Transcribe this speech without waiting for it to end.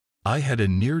I had a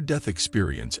near-death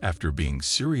experience after being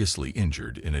seriously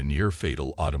injured in a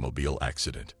near-fatal automobile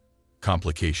accident.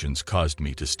 Complications caused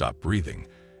me to stop breathing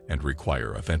and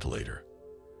require a ventilator,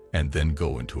 and then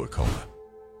go into a coma.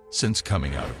 Since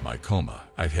coming out of my coma,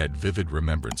 I've had vivid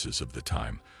remembrances of the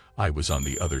time I was on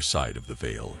the other side of the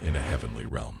veil in a heavenly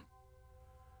realm.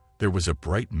 There was a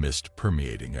bright mist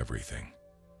permeating everything.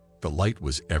 The light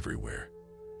was everywhere.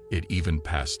 It even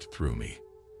passed through me.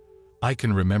 I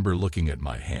can remember looking at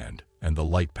my hand, and the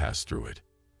light passed through it.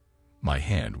 My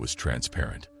hand was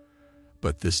transparent,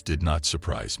 but this did not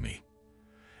surprise me.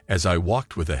 As I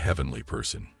walked with a heavenly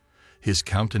person, his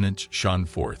countenance shone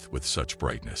forth with such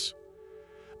brightness.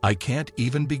 I can't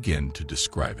even begin to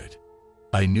describe it.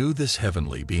 I knew this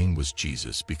heavenly being was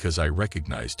Jesus because I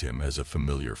recognized him as a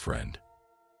familiar friend.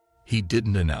 He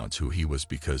didn't announce who he was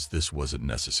because this wasn't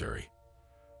necessary.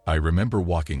 I remember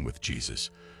walking with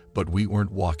Jesus, but we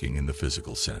weren't walking in the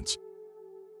physical sense.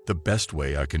 The best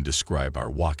way I can describe our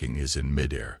walking is in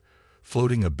midair,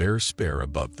 floating a bare spare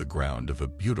above the ground of a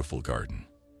beautiful garden.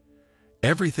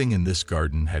 Everything in this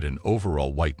garden had an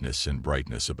overall whiteness and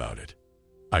brightness about it.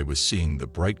 I was seeing the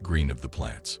bright green of the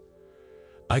plants.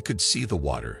 I could see the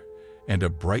water and a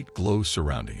bright glow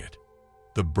surrounding it.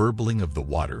 The burbling of the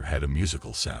water had a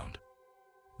musical sound.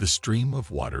 The stream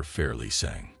of water fairly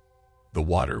sang. The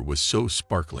water was so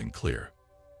sparkling clear.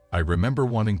 I remember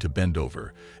wanting to bend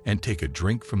over and take a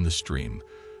drink from the stream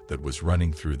that was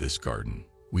running through this garden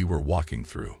we were walking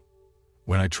through.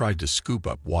 When I tried to scoop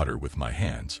up water with my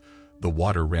hands, the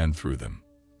water ran through them,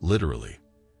 literally,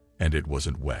 and it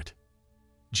wasn't wet.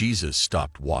 Jesus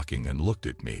stopped walking and looked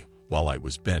at me while I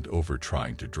was bent over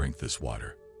trying to drink this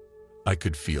water. I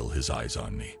could feel his eyes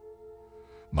on me.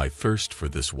 My thirst for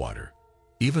this water,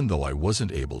 even though I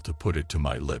wasn't able to put it to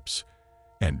my lips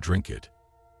and drink it,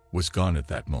 was gone at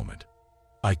that moment.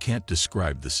 I can't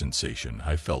describe the sensation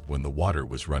I felt when the water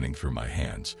was running through my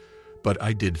hands, but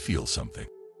I did feel something.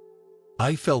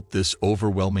 I felt this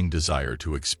overwhelming desire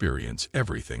to experience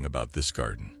everything about this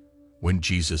garden. When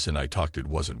Jesus and I talked, it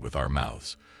wasn't with our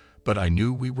mouths, but I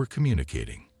knew we were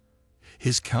communicating.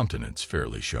 His countenance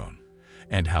fairly shone,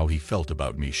 and how he felt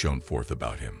about me shone forth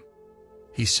about him.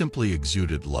 He simply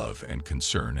exuded love and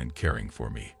concern and caring for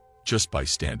me, just by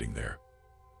standing there.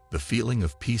 The feeling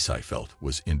of peace I felt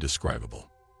was indescribable.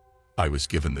 I was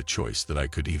given the choice that I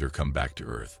could either come back to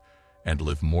earth and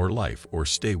live more life or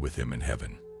stay with him in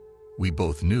heaven. We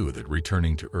both knew that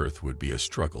returning to earth would be a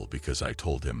struggle because I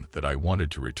told him that I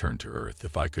wanted to return to earth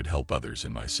if I could help others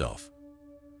and myself.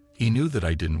 He knew that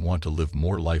I didn't want to live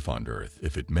more life on earth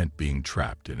if it meant being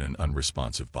trapped in an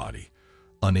unresponsive body,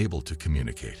 unable to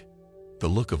communicate. The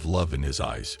look of love in his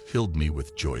eyes filled me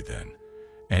with joy then,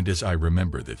 and as I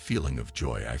remember that feeling of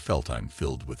joy, I felt I'm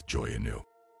filled with joy anew.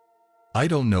 I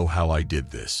don't know how I did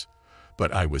this,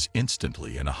 but I was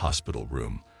instantly in a hospital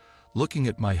room, looking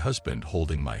at my husband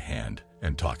holding my hand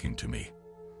and talking to me.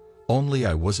 Only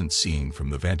I wasn't seeing from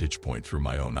the vantage point through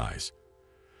my own eyes.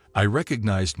 I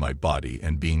recognized my body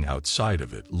and being outside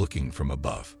of it, looking from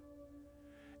above.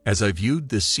 As I viewed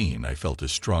this scene, I felt a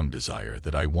strong desire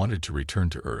that I wanted to return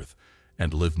to earth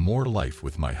and live more life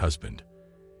with my husband,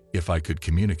 if I could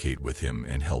communicate with him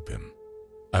and help him.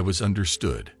 I was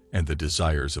understood, and the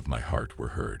desires of my heart were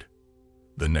heard.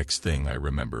 The next thing I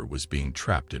remember was being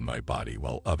trapped in my body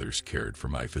while others cared for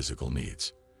my physical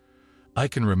needs. I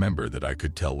can remember that I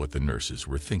could tell what the nurses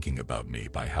were thinking about me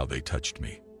by how they touched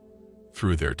me.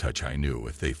 Through their touch, I knew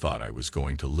if they thought I was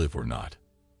going to live or not.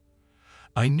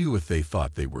 I knew if they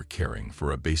thought they were caring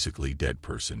for a basically dead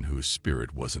person whose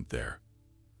spirit wasn't there.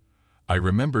 I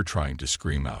remember trying to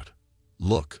scream out,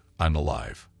 "Look, I'm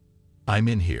alive. I'm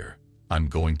in here. I'm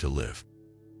going to live."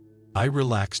 I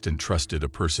relaxed and trusted a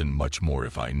person much more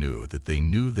if I knew that they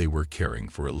knew they were caring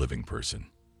for a living person.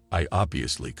 I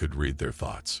obviously could read their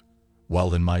thoughts.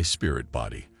 While in my spirit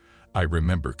body, I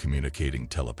remember communicating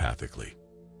telepathically.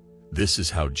 This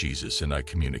is how Jesus and I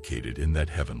communicated in that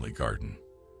heavenly garden.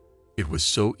 It was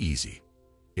so easy.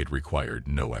 It required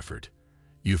no effort.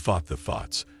 You thought the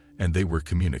thoughts, and they were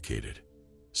communicated.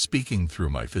 Speaking through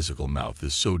my physical mouth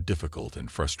is so difficult and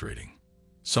frustrating.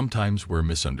 Sometimes we're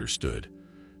misunderstood.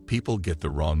 People get the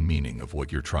wrong meaning of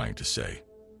what you're trying to say.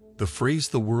 The phrase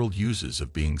the world uses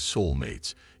of being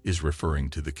soulmates is referring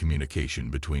to the communication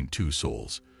between two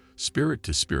souls,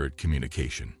 spirit-to-spirit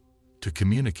communication. To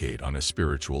communicate on a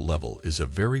spiritual level is a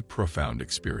very profound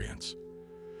experience.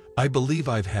 I believe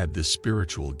I've had this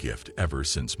spiritual gift ever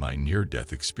since my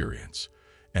near-death experience,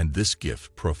 and this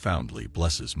gift profoundly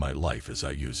blesses my life as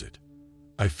I use it.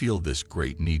 I feel this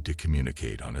great need to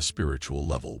communicate on a spiritual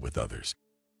level with others.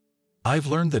 I've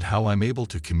learned that how I'm able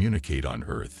to communicate on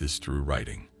earth is through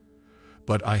writing.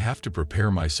 but I have to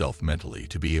prepare myself mentally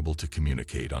to be able to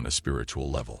communicate on a spiritual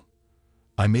level.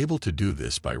 I'm able to do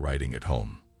this by writing at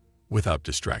home, without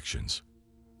distractions.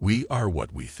 We are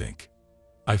what we think.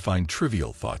 I find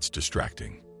trivial thoughts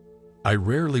distracting. I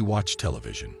rarely watch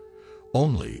television,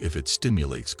 only if it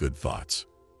stimulates good thoughts.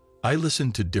 I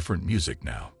listen to different music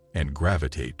now and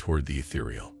gravitate toward the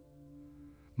ethereal.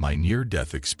 My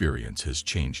near-death experience has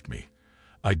changed me.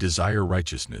 I desire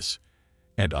righteousness,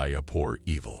 and I abhor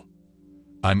evil.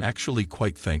 I'm actually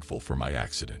quite thankful for my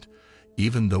accident,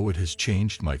 even though it has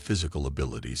changed my physical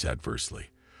abilities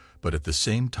adversely, but at the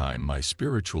same time my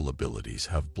spiritual abilities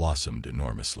have blossomed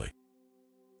enormously.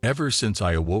 Ever since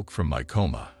I awoke from my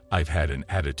coma, I've had an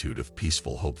attitude of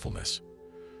peaceful hopefulness.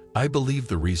 I believe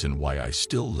the reason why I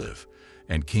still live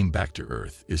and came back to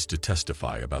earth is to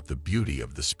testify about the beauty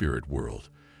of the spirit world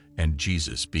and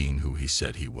Jesus being who he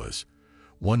said he was,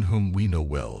 one whom we know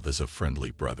well as a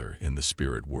friendly brother in the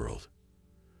spirit world.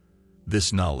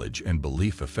 This knowledge and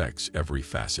belief affects every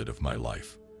facet of my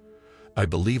life. I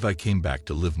believe I came back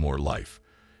to live more life,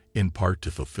 in part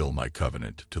to fulfill my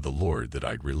covenant to the Lord that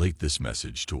I'd relate this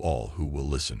message to all who will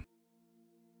listen.